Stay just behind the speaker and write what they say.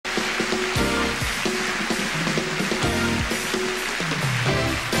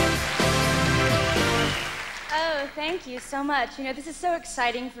Thank you so much. You know, this is so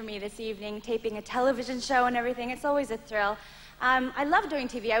exciting for me this evening, taping a television show and everything. It's always a thrill. I love doing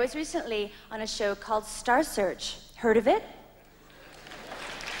TV. I was recently on a show called Star Search. Heard of it?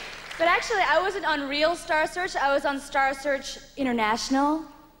 But actually, I wasn't on real Star Search. I was on Star Search International,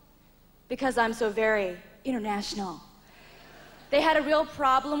 because I'm so very international. They had a real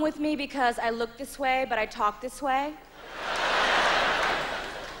problem with me because I look this way, but I talk this way.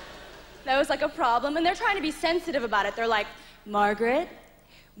 That was like a problem, and they're trying to be sensitive about it. They're like, Margaret,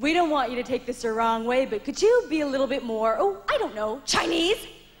 we don't want you to take this the wrong way, but could you be a little bit more, oh, I don't know, Chinese?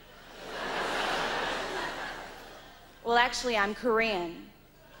 Well, actually, I'm Korean.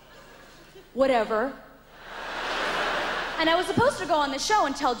 Whatever. And I was supposed to go on the show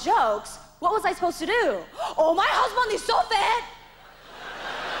and tell jokes. What was I supposed to do? Oh, my husband is so fat!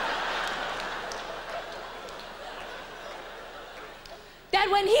 That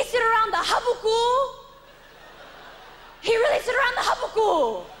when he sit around the habuku, he really sit around the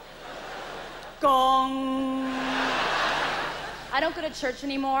habuku. Gong. I don't go to church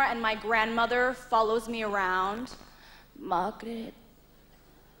anymore, and my grandmother follows me around. Margaret,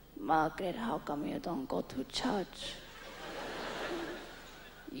 how come you don't go to church?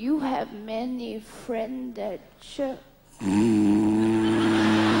 You have many friends at church.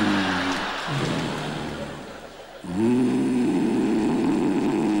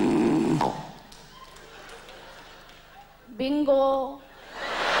 Bingo.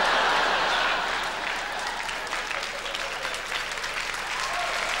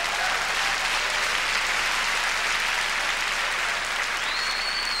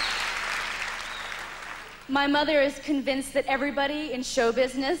 My mother is convinced that everybody in show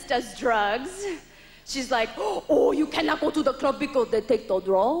business does drugs. She's like, oh, you cannot go to the club because they take the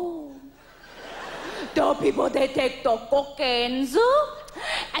drugs. The people, they take the cocaine,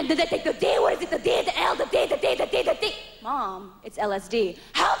 and then they take the D, what is it, the D, the L, the D, the D, the D, the D. Mom, it's LSD.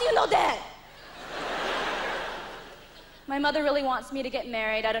 How do you know that? My mother really wants me to get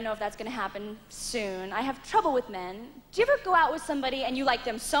married. I don't know if that's gonna happen soon. I have trouble with men. Do you ever go out with somebody and you like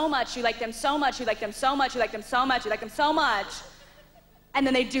them so much, you like them so much, you like them so much, you like them so much, you like them so much, and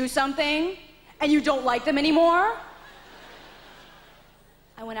then they do something and you don't like them anymore?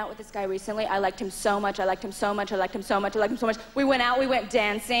 I went out with this guy recently. I liked him so much, I liked him so much, I liked him so much, I liked him so much. We went out, we went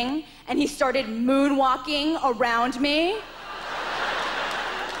dancing, and he started moonwalking around me.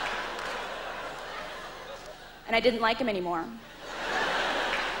 And I didn't like him anymore.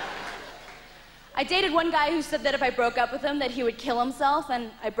 I dated one guy who said that if I broke up with him, that he would kill himself,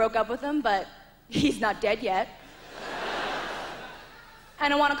 and I broke up with him, but he's not dead yet.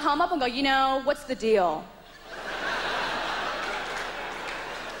 And I want to call him up and go, you know, what's the deal?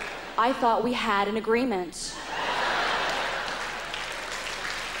 I thought we had an agreement.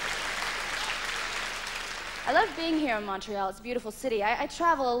 I love being here in Montreal. It's a beautiful city. I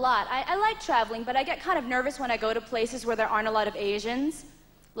travel a lot. I like traveling, but I get kind of nervous when I go to places where there aren't a lot of Asians,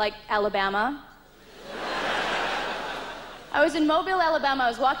 like Alabama. I was in Mobile, Alabama. I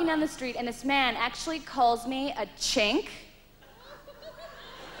was walking down the street, and this man actually calls me a chink.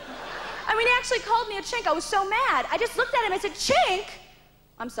 I mean, he actually called me a chink. I was so mad. I just looked at him and I said, chink?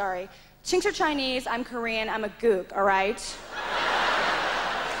 I'm sorry. Chinks are Chinese, I'm Korean, I'm a gook, all right?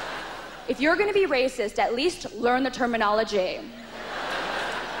 If you're gonna be racist, at least learn the terminology.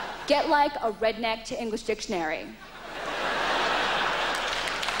 Get like a redneck to English dictionary.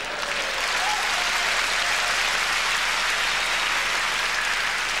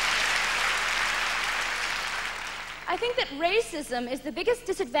 I think that racism is the biggest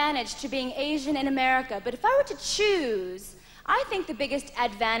disadvantage to being Asian in America, but if I were to choose, I think the biggest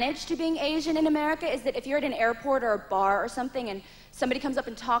advantage to being Asian in America is that if you're at an airport or a bar or something and somebody comes up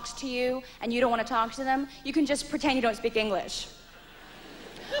and talks to you and you don't want to talk to them, you can just pretend you don't speak English.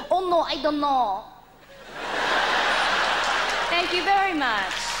 Oh no, I don't know. Thank you very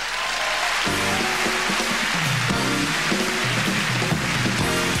much.